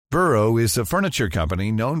Burrow is a furniture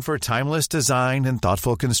company known for timeless design and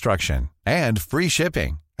thoughtful construction, and free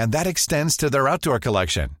shipping, and that extends to their outdoor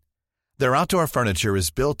collection. Their outdoor furniture is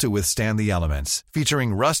built to withstand the elements,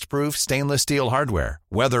 featuring rust-proof stainless steel hardware,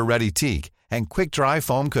 weather-ready teak, and quick-dry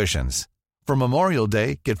foam cushions. For Memorial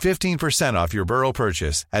Day, get 15% off your Burrow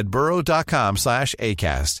purchase at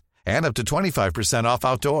burrow.com/ACAST and up to 25% off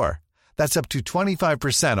outdoor. That's up to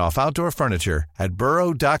 25% off outdoor furniture at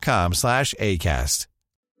burrow.com/ACAST.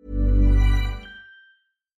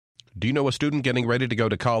 Do you know a student getting ready to go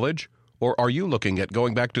to college? Or are you looking at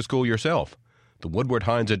going back to school yourself? The Woodward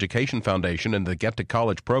Hines Education Foundation and the Get to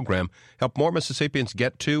College program help more Mississippians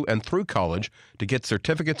get to and through college to get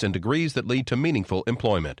certificates and degrees that lead to meaningful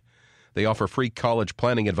employment. They offer free college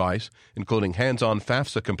planning advice, including hands-on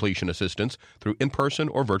FAFSA completion assistance through in-person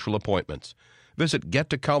or virtual appointments. Visit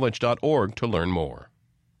gettocollege.org to learn more.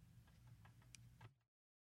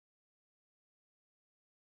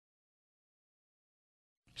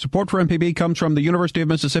 Support for MPB comes from the University of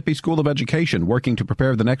Mississippi School of Education, working to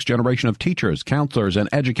prepare the next generation of teachers, counselors, and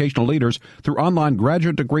educational leaders through online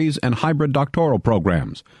graduate degrees and hybrid doctoral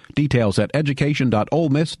programs. Details at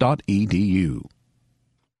education.olemiss.edu.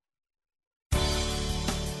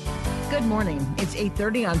 Good morning. It's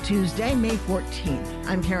 8:30 on Tuesday, May 14th.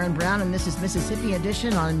 I'm Karen Brown, and this is Mississippi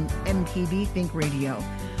Edition on MPB Think Radio.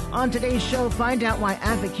 On today's show, find out why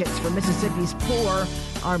advocates for Mississippi's poor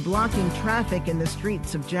are blocking traffic in the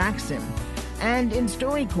streets of Jackson. And in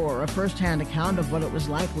StoryCorps, a first-hand account of what it was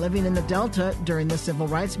like living in the Delta during the Civil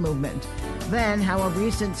Rights Movement. Then, how a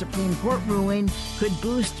recent Supreme Court ruling could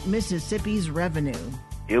boost Mississippi's revenue.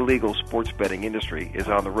 Illegal sports betting industry is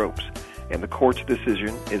on the ropes, and the court's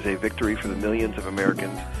decision is a victory for the millions of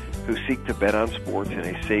Americans who seek to bet on sports in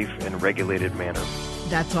a safe and regulated manner.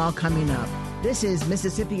 That's all coming up. This is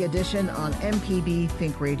Mississippi Edition on MPB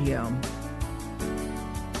Think Radio.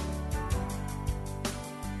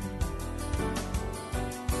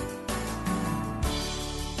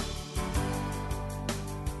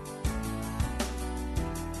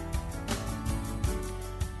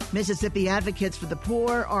 Mississippi advocates for the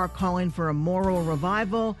poor are calling for a moral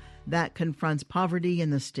revival that confronts poverty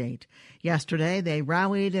in the state. Yesterday, they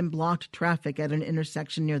rallied and blocked traffic at an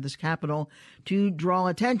intersection near this Capitol to draw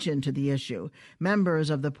attention to the issue.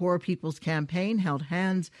 Members of the Poor People's Campaign held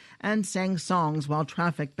hands and sang songs while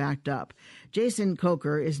traffic backed up. Jason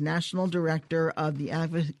Coker is National Director of the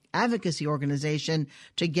advocacy organization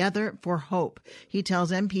Together for Hope. He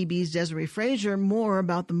tells MPB's Desiree Frazier more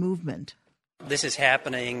about the movement. This is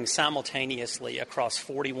happening simultaneously across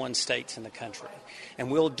 41 states in the country.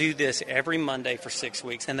 And we'll do this every Monday for 6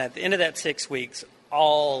 weeks. And at the end of that 6 weeks,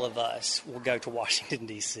 all of us will go to Washington,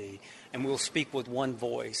 D.C., and we'll speak with one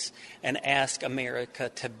voice and ask America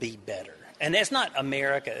to be better. And it's not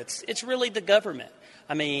America, it's really the government.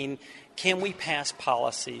 I mean, can we pass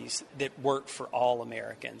policies that work for all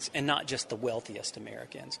Americans and not just the wealthiest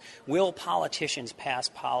Americans? Will politicians pass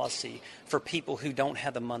policy for people who don't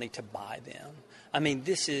have the money to buy them? I mean,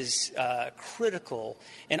 this is critical,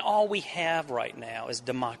 and all we have right now is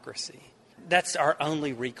democracy. That's our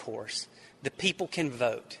only recourse. The people can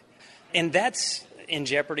vote. And that's in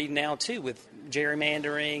jeopardy now, too, with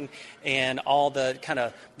gerrymandering and all the kind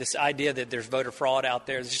of this idea that there's voter fraud out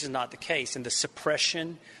there. This is not the case. And the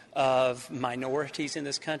suppression of minorities in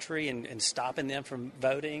this country and stopping them from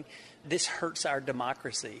voting, this hurts our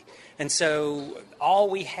democracy. And so all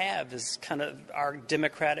we have is kind of our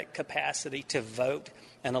democratic capacity to vote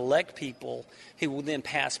and elect people who will then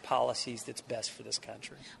pass policies that's best for this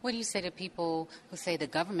country. What do you say to people who say the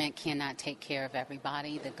government cannot take care of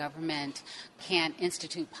everybody? The government can't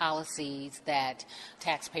institute policies that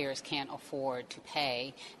taxpayers can't afford to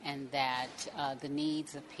pay, and that the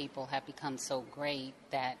needs of people have become so great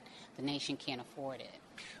that the nation can't afford it?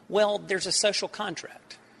 Well, there's a social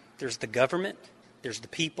contract. There's the government, there's the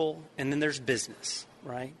people, and then there's business,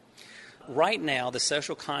 right? Right now, the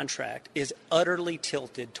social contract is utterly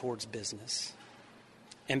tilted towards business.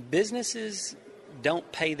 And businesses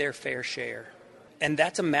don't pay their fair share. And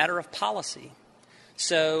that's a matter of policy.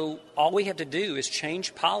 So all we have to do is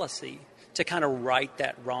change policy to kind of right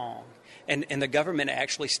that wrong. And the government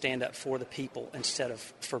actually stand up for the people instead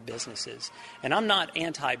of for businesses. And I'm not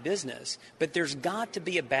anti-business, but there's got to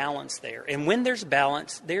be a balance there. And when there's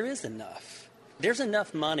balance, there is enough. There's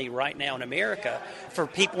enough money right now in America for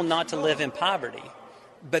people not to live in poverty.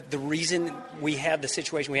 But the reason we have the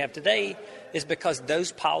situation we have today is because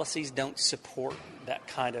those policies don't support that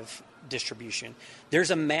kind of distribution.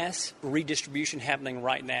 There's a mass redistribution happening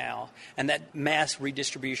right now, and that mass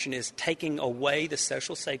redistribution is taking away the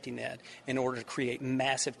social safety net in order to create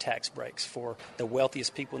massive tax breaks for the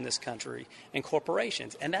wealthiest people in this country and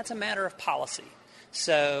corporations. And that's a matter of policy.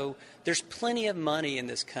 So there's plenty of money in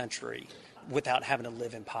this country without having to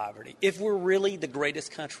live in poverty. If we're really the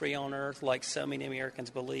greatest country on earth, like so many Americans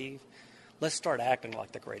believe, let's start acting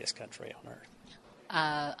like the greatest country on earth.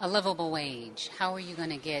 A livable wage. How are you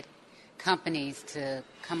going to get companies to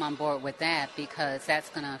come on board with that? Because that's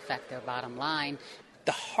going to affect their bottom line.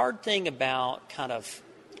 The hard thing about kind of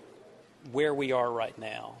where we are right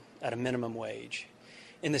now at a minimum wage,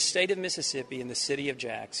 in the state of Mississippi, in the city of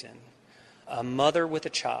Jackson, a mother with a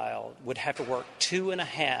child would have to work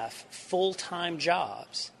 2.5 full-time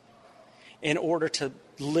jobs in order to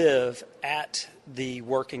live at the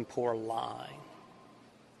working poor line.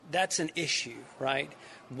 That's an issue, right?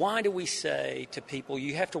 Why do we say to people,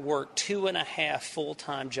 you have to work 2.5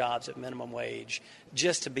 full-time jobs at minimum wage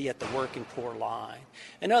just to be at the working poor line?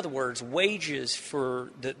 In other words, wages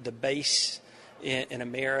for the base in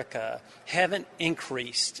America haven't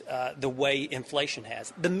increased the way inflation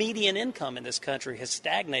has. The median income in this country has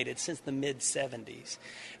stagnated since the mid-'70s.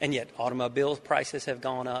 And yet automobile prices have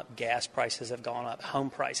gone up, gas prices have gone up, home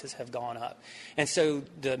prices have gone up. And so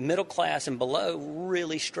the middle class and below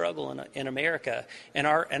really struggle in America. And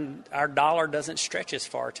our dollar doesn't stretch as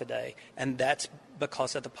far today. And that's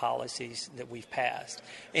because of the policies that we've passed.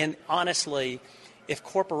 And honestly, if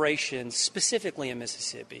corporations, specifically in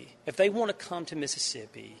Mississippi, if they want to come to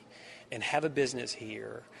Mississippi and have a business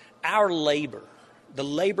here, our labor, the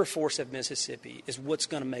labor force of Mississippi, is what's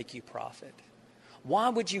going to make you profit. Why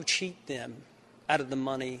would you cheat them out of the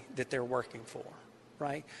money that they're working for,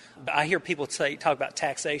 right? I hear people talk about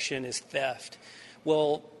taxation as theft.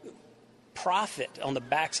 Well, profit on the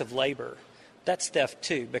backs of labor, that's theft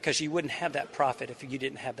too, because you wouldn't have that profit if you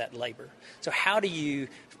didn't have that labor. So how do you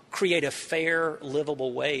create a fair,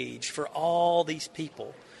 livable wage for all these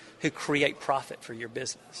people who create profit for your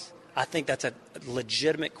business? I think that's a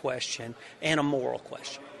legitimate question and a moral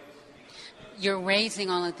question. You're raising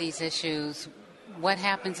all of these issues. What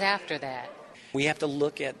happens after that? We have to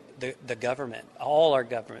look at the government, all our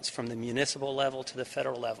governments, from the municipal level to the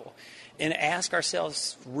federal level, and ask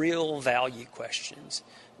ourselves real value questions.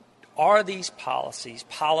 Are these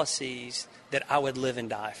policies that I would live and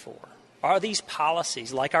die for? Are these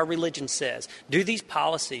policies, like our religion says, do these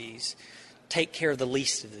policies take care of the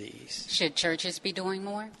least of these? Should churches be doing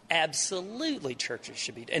more? Absolutely, churches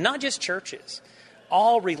should be. And not just churches,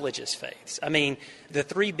 all religious faiths. I mean, the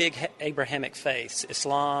three big Abrahamic faiths,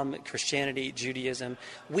 Islam, Christianity, Judaism,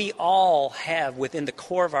 we all have within the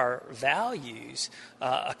core of our values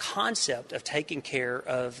a concept of taking care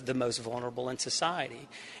of the most vulnerable in society.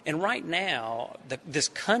 And right now, this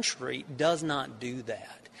country does not do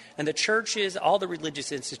that. And the churches, all the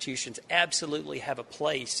religious institutions absolutely have a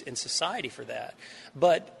place in society for that.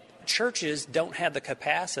 But churches don't have the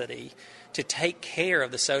capacity to take care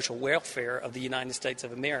of the social welfare of the United States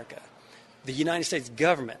of America. The United States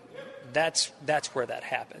government, that's where that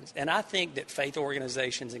happens. And I think that faith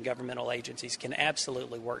organizations and governmental agencies can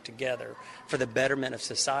absolutely work together for the betterment of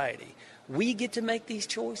society. We get to make these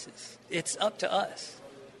choices. It's up to us.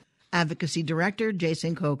 Advocacy Director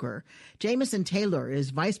Jason Coker. Jamison Taylor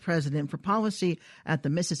is Vice President for Policy at the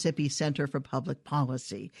Mississippi Center for Public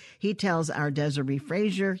Policy. He tells our Desiree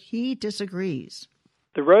Frazier he disagrees.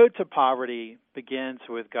 The road to poverty begins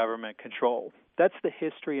with government control. That's the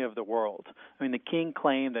history of the world. I mean, the king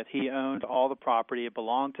claimed that he owned all the property, it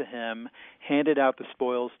belonged to him, handed out the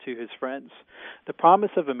spoils to his friends. The promise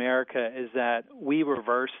of America is that we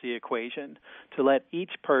reverse the equation, to let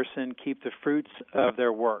each person keep the fruits of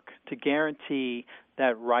their work, to guarantee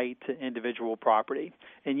that right to individual property.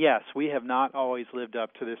 And yes, we have not always lived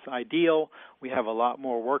up to this ideal. We have a lot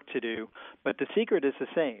more work to do, but the secret is the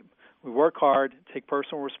same. We work hard, take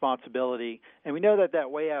personal responsibility, and we know that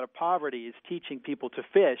way out of poverty is teaching people to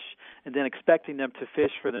fish and then expecting them to fish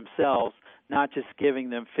for themselves, not just giving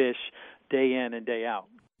them fish day in and day out.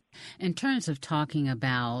 In terms of talking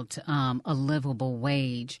about a livable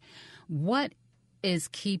wage, what is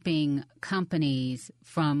keeping companies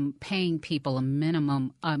from paying people a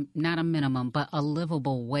minimum, not a minimum, but a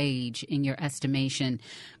livable wage in your estimation?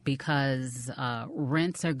 Because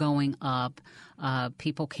rents are going up.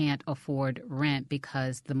 People can't afford rent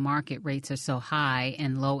because the market rates are so high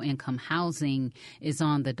and low-income housing is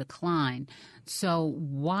on the decline. So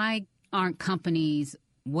why aren't companies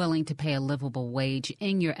willing to pay a livable wage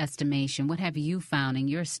in your estimation? What have you found in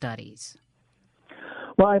your studies?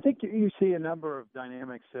 Well, I think you see a number of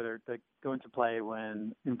dynamics that go into play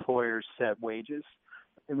when employers set wages.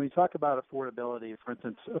 when we talk about affordability, for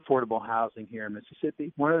instance, affordable housing here in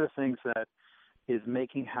Mississippi, one of the things that is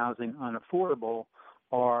making housing unaffordable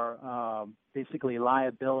are basically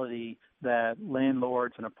liability that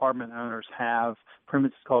landlords and apartment owners have,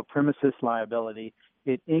 called premises liability.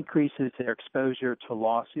 It increases their exposure to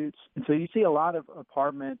lawsuits. And so you see a lot of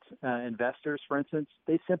apartment investors, for instance,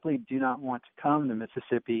 they simply do not want to come to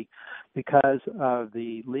Mississippi because of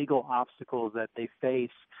the legal obstacles that they face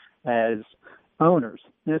as owners.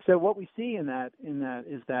 And so what we see in that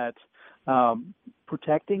is that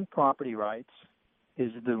protecting property rights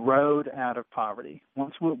is the road out of poverty.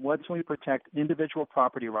 Once we protect individual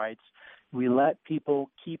property rights, we let people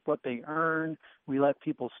keep what they earn, we let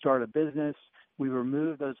people start a business, we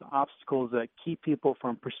remove those obstacles that keep people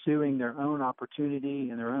from pursuing their own opportunity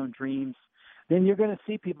and their own dreams, then you're going to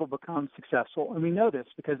see people become successful. And we know this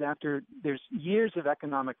because there's years of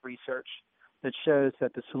economic research that shows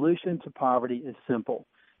that the solution to poverty is simple.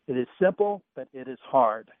 It is simple, but it is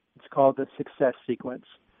hard. It's called the success sequence.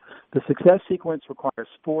 The success sequence requires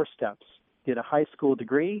 4 steps. Get a high school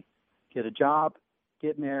degree, get a job,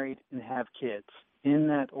 get married, and have kids, in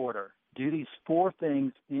that order. Do these 4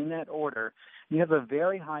 things in that order, and you have a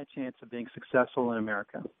very high chance of being successful in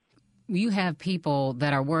America. You have people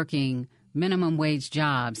that are working minimum wage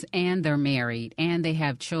jobs, and they're married, and they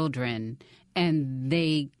have children, and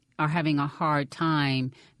they are having a hard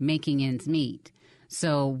time making ends meet.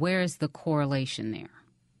 So where's the correlation there?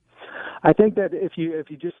 I think that if you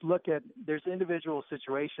just look at, there's individual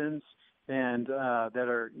situations and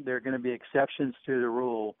they're going to be exceptions to the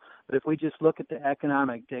rule. But if we just look at the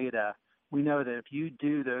economic data, we know that if you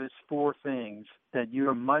do those 4 things, that you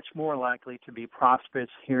are much more likely to be prosperous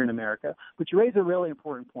here in America. But you raise a really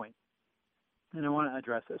important point, and I want to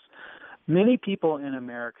address this. Many people in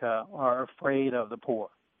America are afraid of the poor.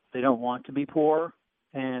 They don't want to be poor,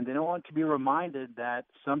 and they don't want to be reminded that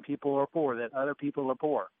some people are poor, that other people are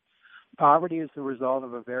poor. Poverty is the result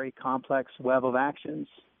of a very complex web of actions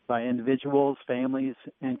by individuals, families,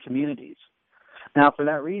 and communities. Now, for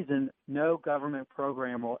that reason, no government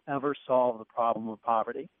program will ever solve the problem of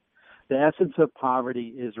poverty. The essence of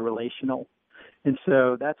poverty is relational. And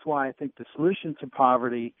so that's why I think the solution to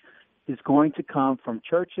poverty is going to come from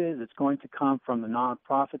churches, it's going to come from the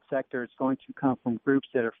nonprofit sector, it's going to come from groups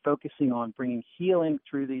that are focusing on bringing healing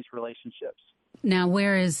through these relationships. Now,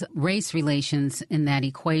 where is race relations in that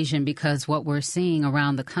equation? Because what we're seeing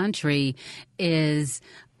around the country is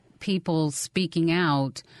people speaking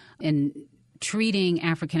out and treating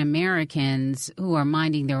African Americans who are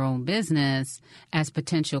minding their own business as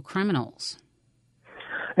potential criminals.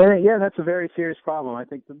 And yeah, that's a very serious problem. I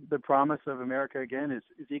think the promise of America, again, is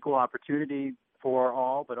equal opportunity for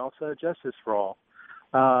all, but also justice for all.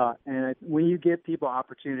 And when you give people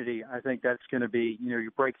opportunity, I think that's going to be,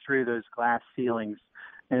 you break through those glass ceilings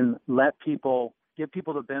and give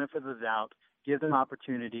people the benefit of the doubt, give them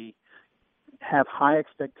opportunity, have high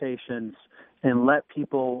expectations, and let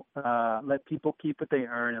people keep what they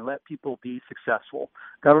earn and let people be successful.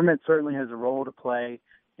 Government certainly has a role to play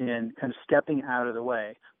in kind of stepping out of the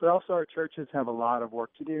way. But also our churches have a lot of work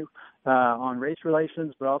to do on race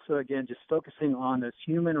relations, but also, again, just focusing on those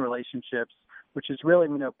human relationships, which is really,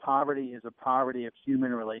 poverty is a poverty of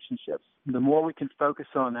human relationships. The more we can focus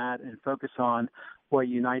on that and focus on what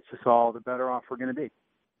unites us all, the better off we're going to be.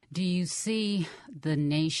 Do you see the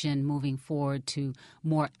nation moving forward to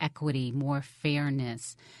more equity, more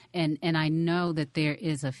fairness? And I know that there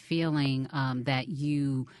is a feeling that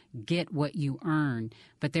you get what you earn,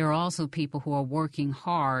 but there are also people who are working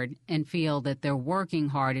hard and feel that they're working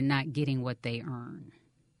hard and not getting what they earn.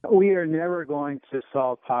 We are never going to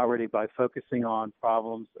solve poverty by focusing on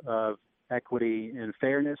problems of equity and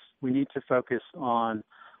fairness. We need to focus on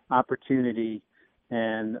opportunity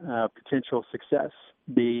and potential success.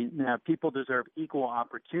 Now, people deserve equal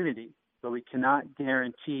opportunity, but we cannot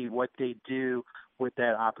guarantee what they do with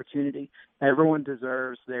that opportunity. Everyone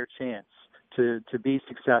deserves their chance to be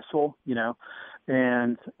successful,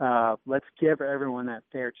 and let's give everyone that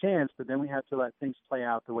fair chance, but then we have to let things play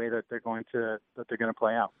out the way that they're going to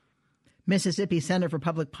play out. Mississippi Center for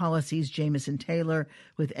Public Policy's Jamison Taylor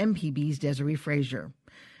with MPB's Desiree Frazier.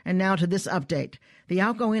 And now to this update. The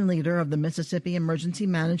outgoing leader of the Mississippi Emergency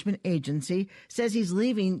Management Agency says he's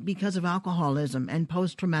leaving because of alcoholism and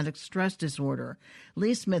post-traumatic stress disorder.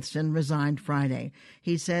 Lee Smithson resigned Friday.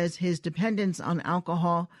 He says his dependence on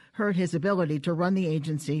alcohol hurt his ability to run the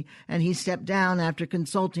agency, and he stepped down after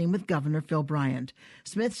consulting with Governor Phil Bryant.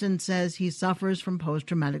 Smithson says he suffers from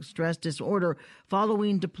post-traumatic stress disorder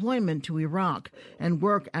following deployment to Iraq and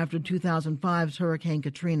work after 2005's Hurricane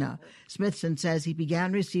Katrina. Smithson says he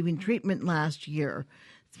began receiving treatment last year.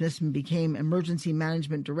 Smithson became Emergency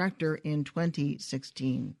Management Director in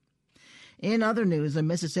 2016. In other news, a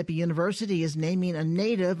Mississippi university is naming a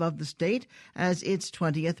native of the state as its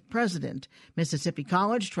 20th president. Mississippi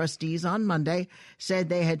College trustees on Monday said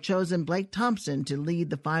they had chosen Blake Thompson to lead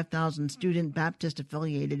the 5,000-student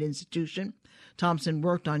Baptist-affiliated institution. Thompson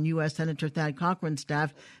worked on U.S. Senator Thad Cochran's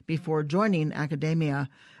staff before joining academia.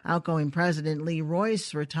 Outgoing President Lee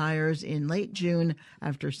Royce retires in late June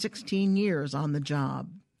after 16 years on the job.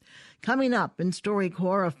 Coming up in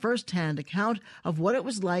StoryCorps, a first-hand account of what it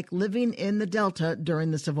was like living in the Delta during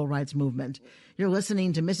the Civil Rights Movement. You're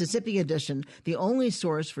listening to Mississippi Edition, the only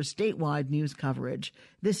source for statewide news coverage.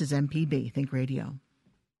 This is MPB Think Radio.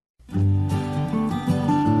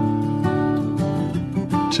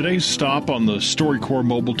 Today's stop on the StoryCorps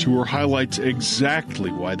mobile tour highlights exactly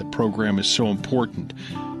why the program is so important.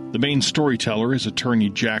 The main storyteller is attorney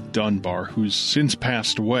Jack Dunbar, who's since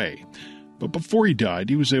passed away. But before he died,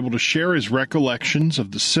 he was able to share his recollections of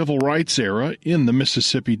the civil rights era in the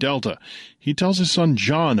Mississippi Delta. He tells his son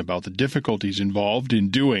John about the difficulties involved in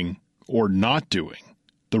doing, or not doing,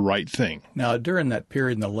 the right thing. Now, during that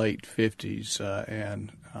period in the late 50s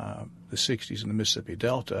and the 60s in the Mississippi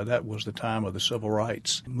Delta, that was the time of the civil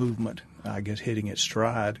rights movement, I guess, hitting its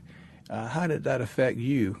stride. How did that affect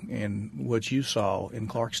you in what you saw in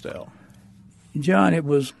Clarksdale? John, it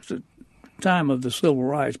was time of the civil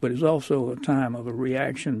rights, but it's also a time of a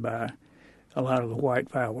reaction by a lot of the white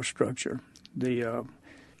power structure. The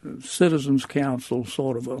Citizens Council,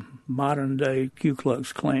 sort of a modern-day Ku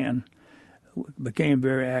Klux Klan, became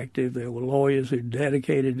very active. There were lawyers who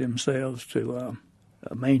dedicated themselves to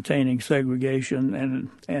maintaining segregation,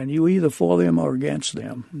 and you either for them or against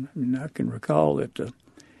them. And I can recall that the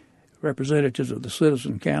representatives of the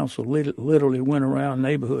Citizen Council literally went around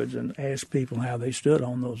neighborhoods and asked people how they stood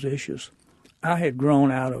on those issues. I had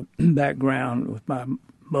grown out of background with my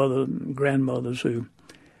mother and grandmothers who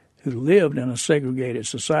lived in a segregated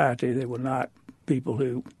society. They were not people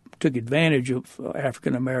who took advantage of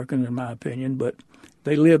African Americans, in my opinion, but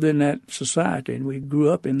they lived in that society, and we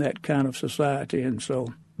grew up in that kind of society. And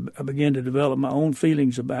so I began to develop my own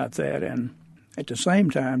feelings about that, and at the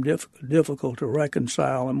same time, difficult to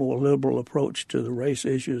reconcile a more liberal approach to the race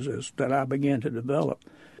issues that I began to develop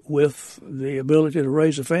with the ability to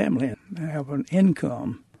raise a family and have an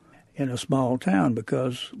income in a small town,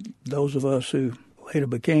 because those of us who later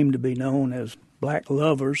became to be known as black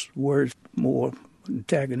lovers, words more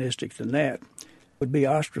antagonistic than that, would be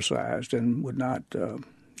ostracized and would not,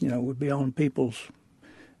 would be on people's,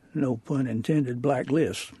 no pun intended, black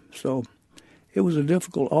lists. So it was a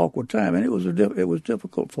difficult, awkward time, and it was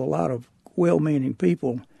difficult for a lot of well-meaning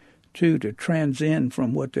people to transcend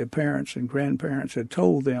from what their parents and grandparents had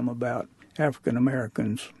told them about African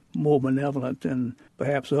Americans, more benevolent than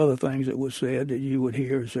perhaps other things that were said that you would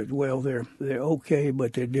hear is that, well, they're okay,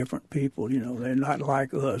 but they're different people, they're not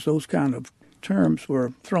like us. Those kind of terms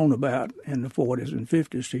were thrown about in the 40s and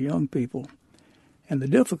 50s to young people. And the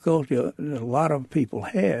difficulty that a lot of people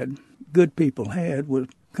had, good people had, was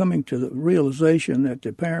coming to the realization that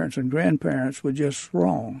their parents and grandparents were just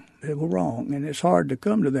wrong. They were wrong. And it's hard to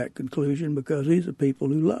come to that conclusion because these are people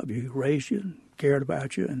who love you, who raised you, cared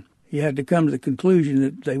about you, and you had to come to the conclusion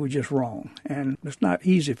that they were just wrong. And it's not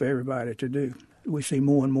easy for everybody to do. We see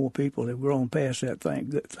more and more people have grown past that,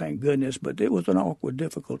 thank goodness, but it was an awkward,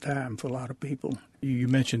 difficult time for a lot of people. You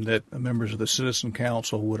mentioned that members of the Citizen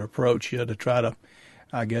Council would approach you to try to,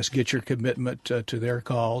 I guess, get your commitment to their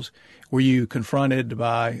cause. Were you confronted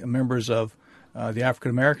by members of the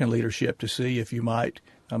African-American leadership to see if you might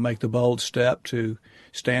make the bold step to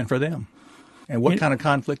stand for them? And what kind of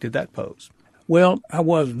conflict did that pose? Well, I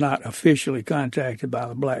was not officially contacted by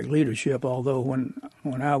the black leadership, although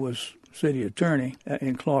when I was city attorney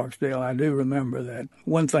in Clarksdale, I do remember that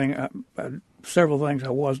one thing, several things I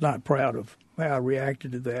was not proud of, how I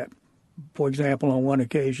reacted to that. For example, on one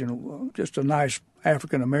occasion, just a nice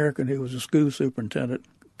African-American who was a school superintendent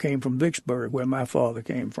came from Vicksburg, where my father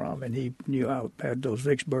came from, and he knew I had those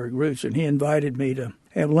Vicksburg roots, and he invited me to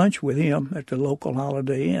have lunch with him at the local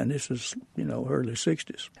Holiday Inn. This is, early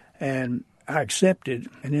 60s. And I accepted,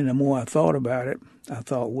 and then the more I thought about it, I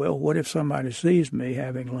thought, well, what if somebody sees me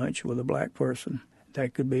having lunch with a black person?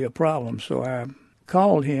 That could be a problem. So I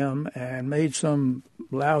called him and made some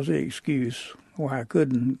lousy excuse why I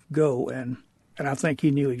couldn't go, and I think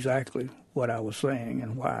he knew exactly what I was saying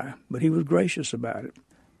and why, but he was gracious about it.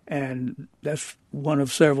 And that's one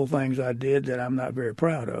of several things I did that I'm not very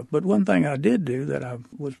proud of. But one thing I did do that I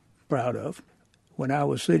was proud of, when I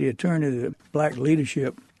was city attorney, the black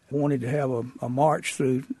leadership wanted to have a march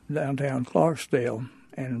through downtown Clarksdale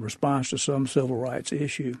in response to some civil rights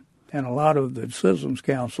issue. And a lot of the Citizens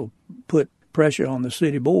Council put pressure on the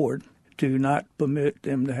city board to not permit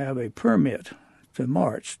them to have a permit to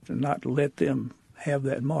march, to not let them have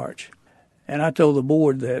that march. And I told the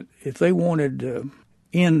board that if they wanted to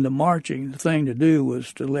end the marching, the thing to do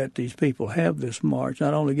was to let these people have this march,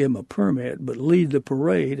 not only give them a permit, but lead the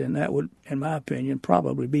parade, and that would, in my opinion,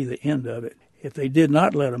 probably be the end of it. If they did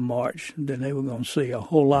not let them march, then they were going to see a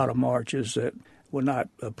whole lot of marches that were not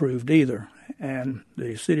approved either. And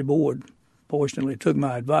the city board fortunately took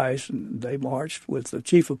my advice, and they marched with the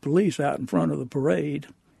chief of police out in front of the parade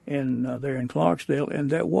there in Clarksdale, and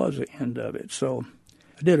that was the end of it. So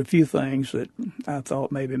I did a few things that I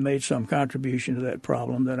thought maybe made some contribution to that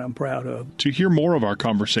problem that I'm proud of. To hear more of our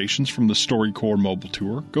conversations from the StoryCorps Mobile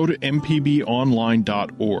Tour, go to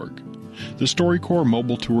mpbonline.org. The StoryCorps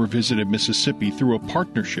Mobile Tour visited Mississippi through a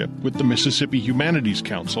partnership with the Mississippi Humanities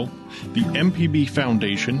Council, the MPB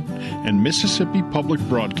Foundation, and Mississippi Public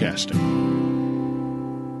Broadcasting.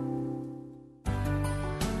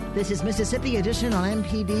 This is Mississippi Edition on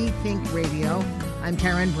MPB Think Radio. I'm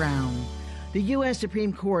Karen Brown. The U.S.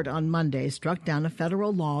 Supreme Court on Monday struck down a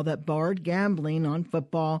federal law that barred gambling on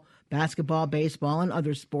football, basketball, baseball, and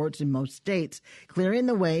other sports in most states, clearing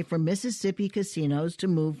the way for Mississippi casinos to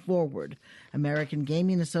move forward. American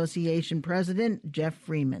Gaming Association President Jeff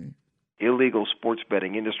Freeman. Illegal sports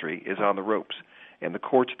betting industry is on the ropes, and the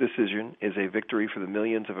court's decision is a victory for the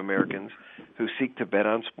millions of Americans who seek to bet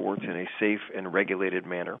on sports in a safe and regulated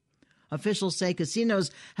manner. Officials say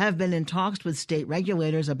casinos have been in talks with state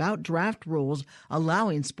regulators about draft rules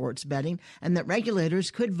allowing sports betting, and that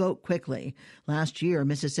regulators could vote quickly. Last year,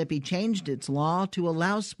 Mississippi changed its law to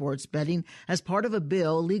allow sports betting as part of a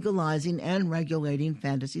bill legalizing and regulating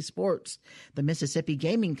fantasy sports. The Mississippi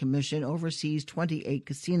Gaming Commission oversees 28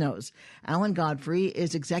 casinos. Alan Godfrey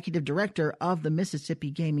is executive director of the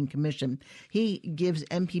Mississippi Gaming Commission. He gives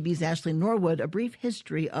MPB's Ashley Norwood a brief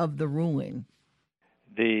history of the ruling.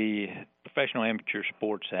 The Professional Amateur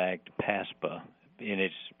Sports Act, PASPA, in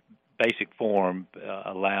its basic form,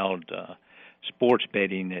 allowed sports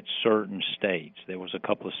betting at certain states. There was a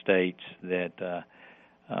couple of states that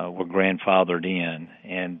were grandfathered in,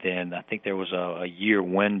 and then I think there was a year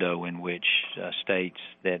window in which states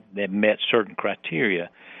that met certain criteria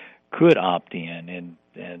could opt in,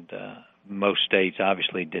 and most states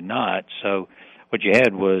obviously did not. So what you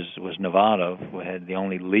had was Nevada, who had the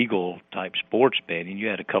only legal type sports betting. You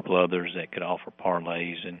had a couple others that could offer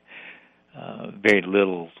parlays and very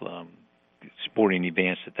little sporting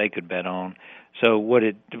events that they could bet on. So what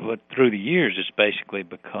through the years, it's basically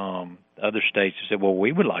become other states have said, well,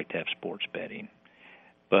 we would like to have sports betting,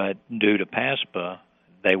 but due to PASPA,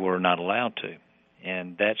 they were not allowed to,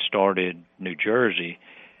 and that started New Jersey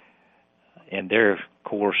in their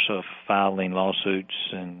course of filing lawsuits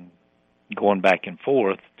and going back and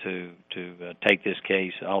forth to take this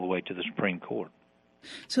case all the way to the Supreme Court.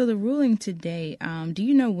 So the ruling today, do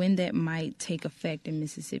you know when that might take effect in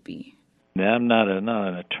Mississippi? Now, I'm not an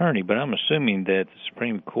attorney, but I'm assuming that the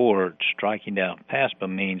Supreme Court striking down PASPA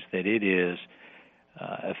means that it is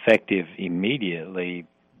effective immediately,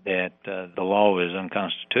 that the law is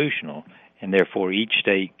unconstitutional, and therefore each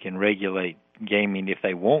state can regulate gaming. If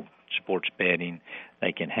they want sports betting,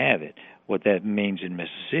 they can have it. What that means in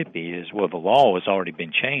Mississippi is, well, the law has already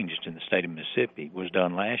been changed in the state of Mississippi. It was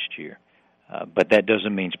done last year. But that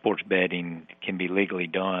doesn't mean sports betting can be legally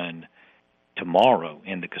done tomorrow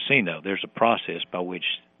in the casino. There's a process by which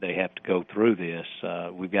they have to go through this.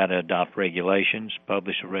 We've got to adopt regulations,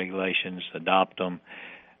 publish the regulations, adopt them,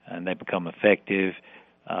 and they become effective.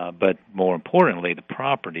 But more importantly, the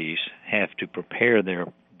properties have to prepare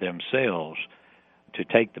themselves to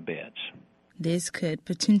take the bets. This could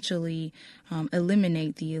potentially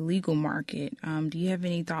eliminate the illegal market. Do you have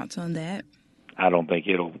any thoughts on that? I don't think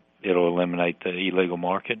it'll eliminate the illegal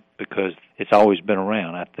market because it's always been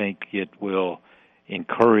around. I think it will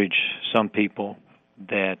encourage some people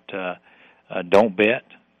that don't bet.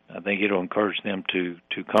 I think it'll encourage them to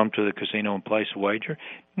come to the casino and place a wager.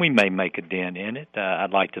 We may make a dent in it.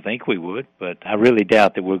 I'd like to think we would, but I really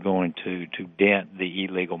doubt that we're going to dent the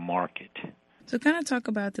illegal market. So kind of talk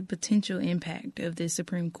about the potential impact of this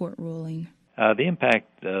Supreme Court ruling. The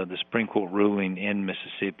impact of the Supreme Court ruling in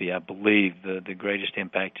Mississippi, I believe the greatest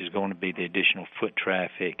impact is going to be the additional foot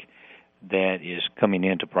traffic that is coming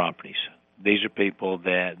into properties. These are people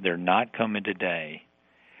that they're not coming today,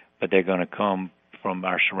 but they're going to come from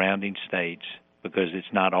our surrounding states because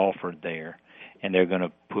it's not offered there, and they're going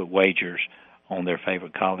to put wagers on their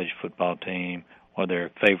favorite college football team or their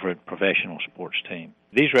favorite professional sports team.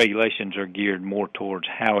 These regulations are geared more towards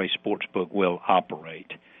how a sports book will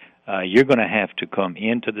operate. you're going to have to come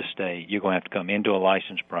into the state. You're going to have to come into a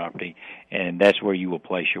licensed property, and that's where you will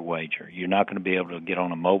place your wager. You're not going to be able to get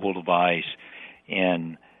on a mobile device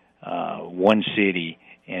in one city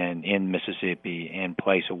and in Mississippi and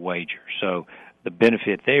place a wager. So the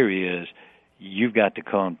benefit there is you've got to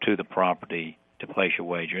come to the property to place your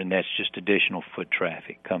wager, and that's just additional foot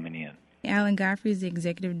traffic coming in. Alan Godfrey is the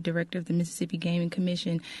Executive Director of the Mississippi Gaming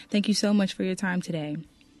Commission. Thank you so much for your time today.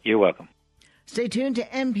 You're welcome. Stay tuned to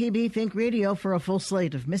MPB Think Radio for a full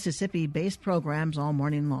slate of Mississippi-based programs all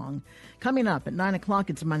morning long. Coming up at 9 o'clock,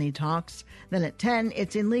 it's Money Talks. Then at 10,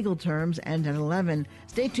 it's In Legal Terms. And at 11,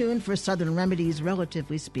 stay tuned for Southern Remedies,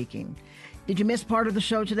 Relatively Speaking. Did you miss part of the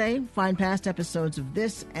show today? Find past episodes of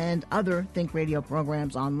this and other Think Radio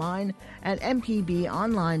programs online at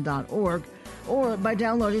mpbonline.org or by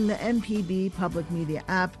downloading the MPB Public Media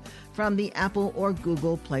app from the Apple or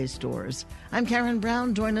Google Play stores. I'm Karen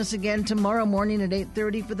Brown. Join us again tomorrow morning at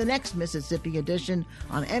 8:30 for the next Mississippi edition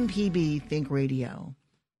on MPB Think Radio.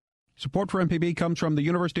 Support for MPB comes from the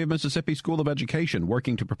University of Mississippi School of Education,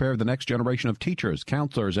 working to prepare the next generation of teachers,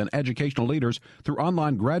 counselors, and educational leaders through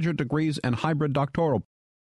online graduate degrees and hybrid doctoral